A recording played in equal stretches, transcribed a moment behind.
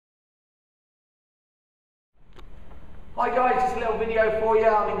Hi guys, just a little video for you.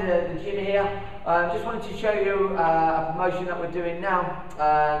 I'm in the gym here. Just wanted to show you a promotion that we're doing now,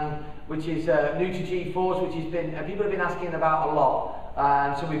 which is new to G-Force, which has been people have been asking about a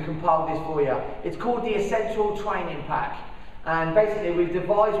lot. So we've compiled this for you. It's called the Essential Training Pack, and basically we've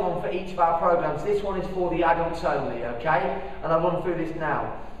devised one for each of our programs. This one is for the adults only, okay? And I'll run through this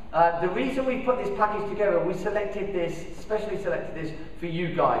now. The reason we put this package together, we selected this, specially selected this for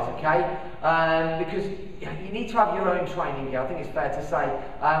you guys, okay? Because you need to have your own training gear, I think it's fair to say.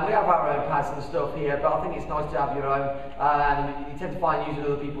 We have our own pads and stuff here, but I think it's nice to have your own. You tend to find using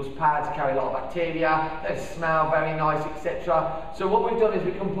other people's pads carry a lot of bacteria, they smell very nice, etc. So what we've done is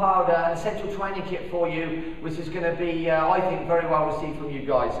we compiled an essential training kit for you, which is going to be, I think, very well received from you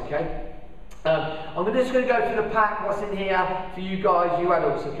guys, okay? I'm just going to go through the pack, what's in here for you guys, you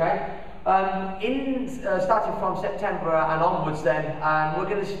adults, okay? Starting from September and onwards then, we're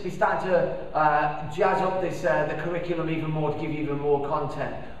going to be starting to jazz up this the curriculum even more to give you even more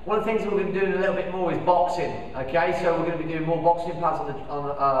content. One of the things that we're going to be doing a little bit more is boxing, okay? So we're going to be doing more boxing pads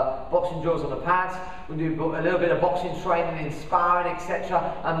boxing drills on the pads. We're going to do a little bit of boxing training in sparring,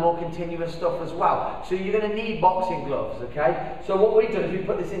 etc., and more continuous stuff as well. So you're going to need boxing gloves, okay? So what we've done is we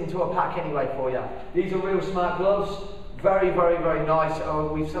put this into a pack anyway for you. These are Real Smart gloves. Very, very, very nice.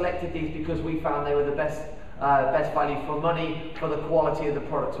 We've selected these because we found they were the best value for money for the quality of the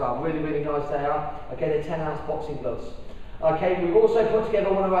product. So really, really nice they are. Okay, they're 10-ounce boxing gloves. Okay, we've also put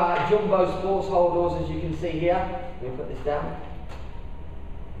together one of our jumbo sports holders, as you can see here. Let me put this down.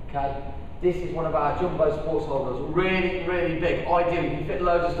 Okay, this is one of our jumbo sports holders. Really, really big. Ideal. You can fit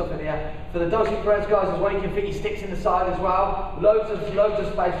loads of stuff in here. For the Dos y Tres guys as well, you can fit your sticks in the side as well. Loads of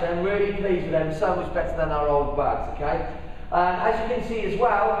space for them. Really pleased with them. So much better than our old bags. Okay. As you can see as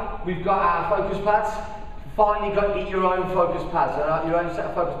well, we've got our focus pads. Finally got to get your own focus pads, your own set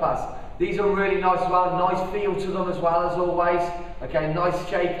of focus pads. These are really nice as well, nice feel to them as well as always. Okay, nice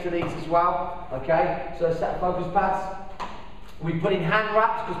shape to these as well. Okay, so a set of focus pads. We put in hand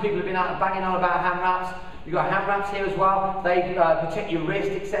wraps because people have been banging on about hand wraps. You've got hand wraps here as well. They protect your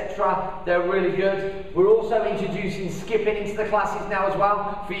wrist, etc. They're really good. We're also introducing skipping into the classes now as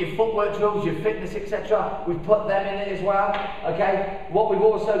well for your footwork drills, your fitness, etc. We've put them in it as well. Okay. What we've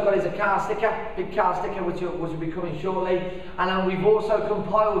also got is a car sticker, big car sticker, which will be coming shortly. And then we've also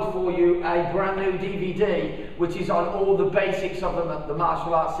compiled for you a brand new DVD, which is on all the basics of the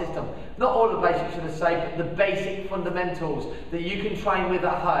martial arts system. Not all the basics are the same, but the basic fundamentals that you can train with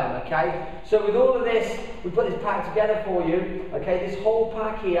at home. Okay. So with all of this, we put this pack together for you. Okay, this whole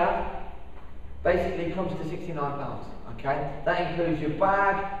pack here basically comes to £69. Okay, that includes your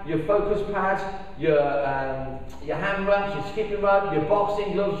bag, your focus pads, your hand wraps, your skipping rope, your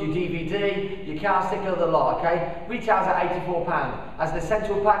boxing gloves, your DVD, your car sticker, the lot. Okay, retails at £84. As an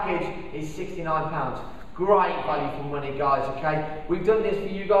essential package, it's £69. Great value for money, guys, okay? We've done this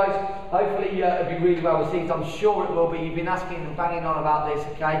for you guys. Hopefully it'll be really well received. I'm sure it will be. You've been asking and banging on about this,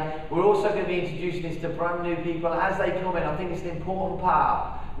 okay? We're also going to be introducing this to brand new people as they come in. I think it's an important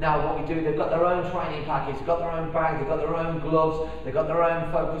part. Now what we do, they've got their own training package, they've got their own bag, they've got their own gloves, they've got their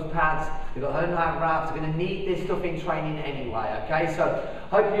own focus pads, they've got their own hand wraps. They're going to need this stuff in training anyway, okay? So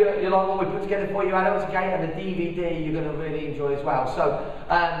hope you like what we put together for you adults, okay? And the DVD you're going to really enjoy as well. So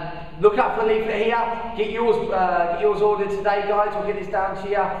look out for the leaflet here. Get yours ordered today, guys. We'll get this down to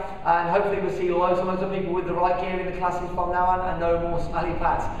you, and hopefully we'll see loads and loads of people with the right gear in the classes from now on, and no more smelly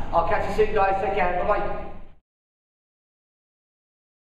pads. I'll catch you soon, guys. Take care. Bye bye.